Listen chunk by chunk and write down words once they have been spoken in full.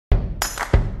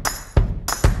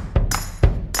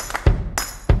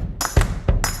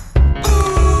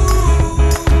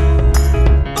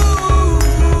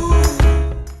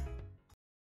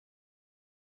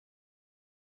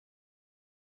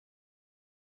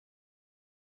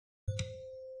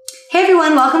Hey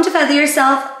everyone, welcome to Feather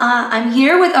Yourself. I'm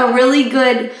here with a really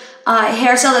good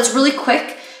hairstyle that's really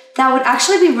quick that would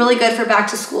actually be really good for back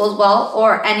to school as well,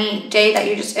 or any day that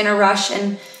you're just in a rush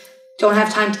and don't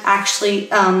have time to actually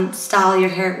style your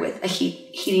hair with a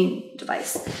heating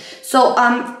device. So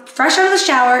fresh out of the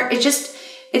shower,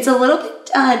 it's a little bit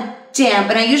damp,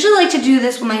 and I usually like to do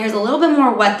this when my hair is a little bit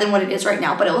more wet than what it is right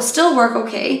now, but it will still work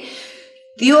okay.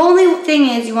 The only thing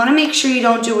is you want to make sure you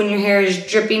don't do when your hair is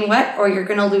dripping wet, or you're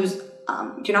going to lose,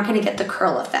 you're not going to get the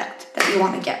curl effect that you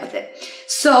want to get with it.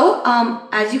 So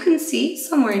as you can see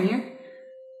somewhere in here,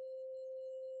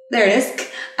 there it is.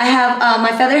 I have my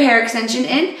feather hair extension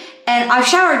in, and I've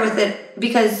showered with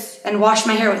it and washed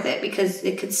my hair with it because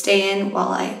it could stay in while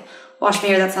I wash my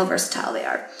hair. That's how versatile they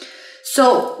are.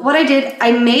 So what I did,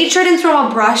 I made sure I didn't throw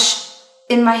a brush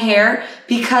in my hair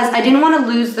because I didn't want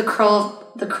to lose the curl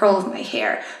of my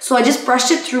hair. So I just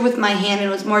brushed it through with my hand, and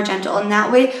it was more gentle. And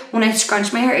that way, when I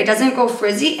scrunch my hair, it doesn't go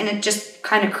frizzy and it just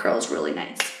kind of curls really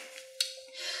nice.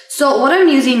 So what I'm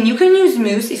using, you can use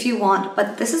mousse if you want,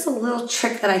 but this is a little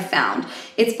trick that I found.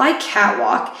 It's by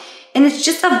Catwalk, and it's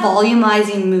just a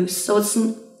volumizing mousse. So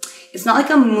it's not like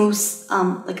a mousse,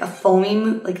 like a foamy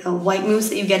mousse, like a white mousse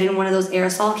that you get in one of those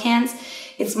aerosol cans.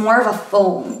 It's more of a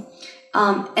foam.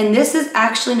 And this is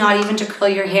actually not even to curl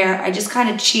your hair. I just kind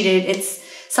of cheated. It's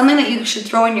something that you should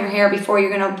throw in your hair before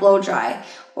you're going to blow dry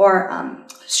or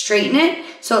straighten it,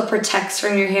 so it protects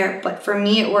from your hair. But for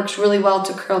me, it works really well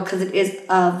to curl because it is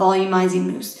a volumizing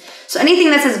mousse. So anything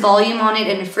that says volume on it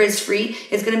and frizz-free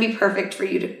is going to be perfect for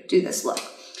you to do this look.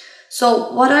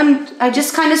 So I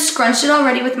just kind of scrunched it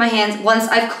already with my hands. Once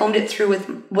I've combed it through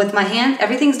with my hand,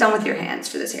 everything's done with your hands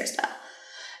for this hairstyle.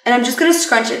 And I'm just going to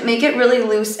scrunch it, make it really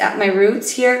loose at my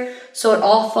roots here so it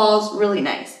all falls really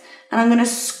nice. And I'm going to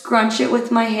scrunch it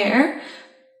with my hair.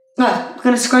 I'm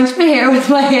going to scrunch my hair with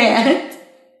my hand.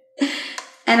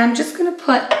 And I'm just going to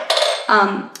put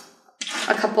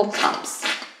a couple pumps.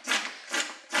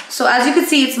 So as you can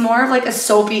see, it's more of like a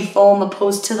soapy foam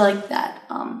opposed to like that.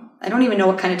 I don't even know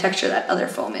what kind of texture that other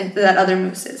foam is, that other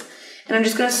mousse is. And I'm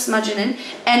just going to smudge it in.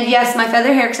 And yes, my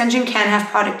feather hair extension can have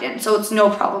product in, so it's no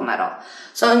problem at all.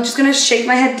 So I'm just going to shake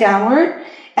my head downward,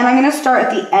 and I'm going to start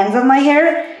at the ends of my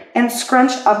hair and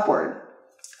scrunch upward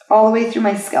all the way through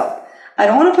my scalp. I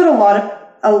don't want to put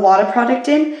a lot of product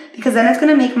in because then it's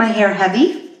going to make my hair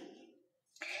heavy,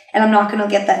 and I'm not going to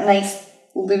get that nice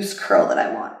loose curl that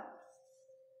I want.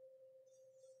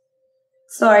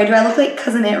 Sorry, do I look like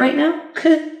Cousin It right now?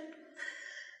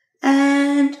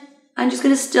 And I'm just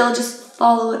going to still just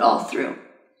follow it all through.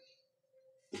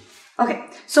 Okay,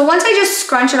 so once I just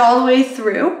scrunch it all the way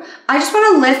through, I just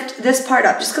want to lift this part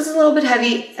up just because it's a little bit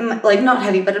heavy, and like not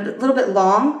heavy, but a little bit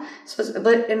long. So it's a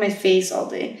bit in my face all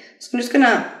day. So I'm just going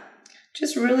to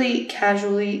just really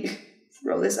casually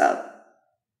throw this up.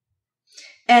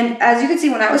 And as you can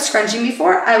see, when I was scrunching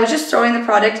before, I was just throwing the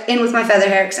product in with my feather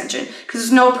hair extension because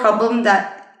there's no problem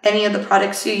that any of the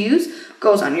products you use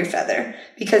goes on your feather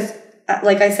because,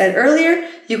 like I said earlier,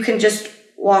 you can just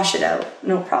wash it out,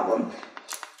 no problem.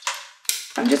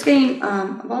 I'm just getting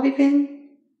a bobby pin,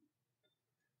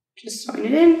 just throwing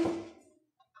it in,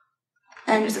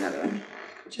 and just another one.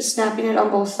 Just snapping it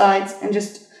on both sides, and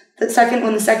just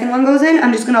when the second one goes in,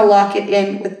 I'm just gonna lock it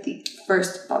in with the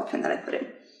first bobby pin that I put in.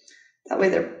 That way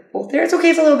they're both there. It's okay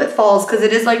if a little bit falls because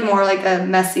it is like more like a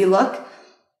messy look.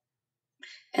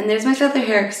 And there's my feather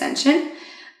hair extension.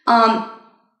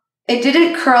 It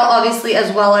didn't curl obviously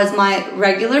as well as my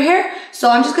regular hair, so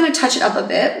I'm just going to touch it up a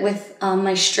bit with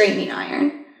my straightening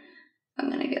iron. I'm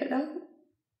going to get it out.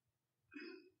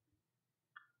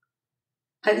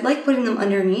 I like putting them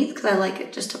underneath because I like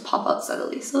it just to pop out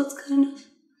subtly, so it's kind of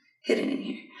hidden in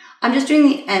here. I'm just doing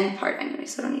the end part anyway,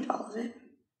 so I don't need all of it.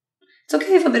 It's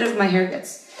okay if a bit of my hair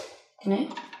gets in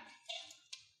it.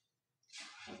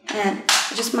 And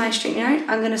just my straightening iron,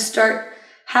 I'm going to start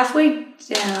halfway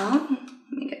down.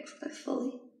 Let me get it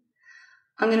fully.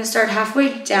 I'm going to start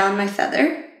halfway down my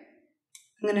feather.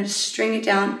 I'm going to string it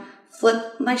down,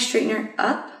 flip my straightener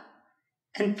up,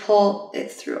 and pull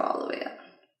it through all the way up.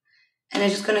 And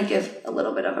it's just going to give a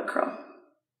little bit of a curl.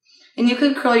 And you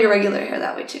could curl your regular hair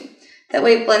that way too. That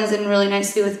way it blends in really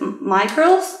nicely with my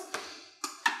curls.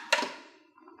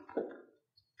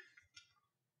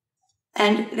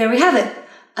 And there we have it.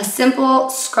 A simple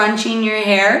scrunching your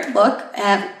hair look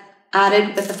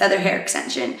added with a feather hair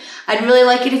extension. I'd really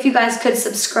like it if you guys could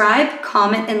subscribe,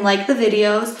 comment, and like the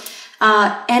videos.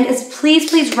 And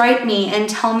please write me and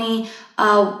tell me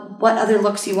what other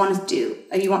looks you want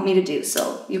me to do,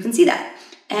 so you can see that.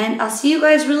 And I'll see you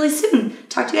guys really soon.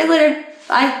 Talk to you guys later.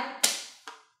 Bye.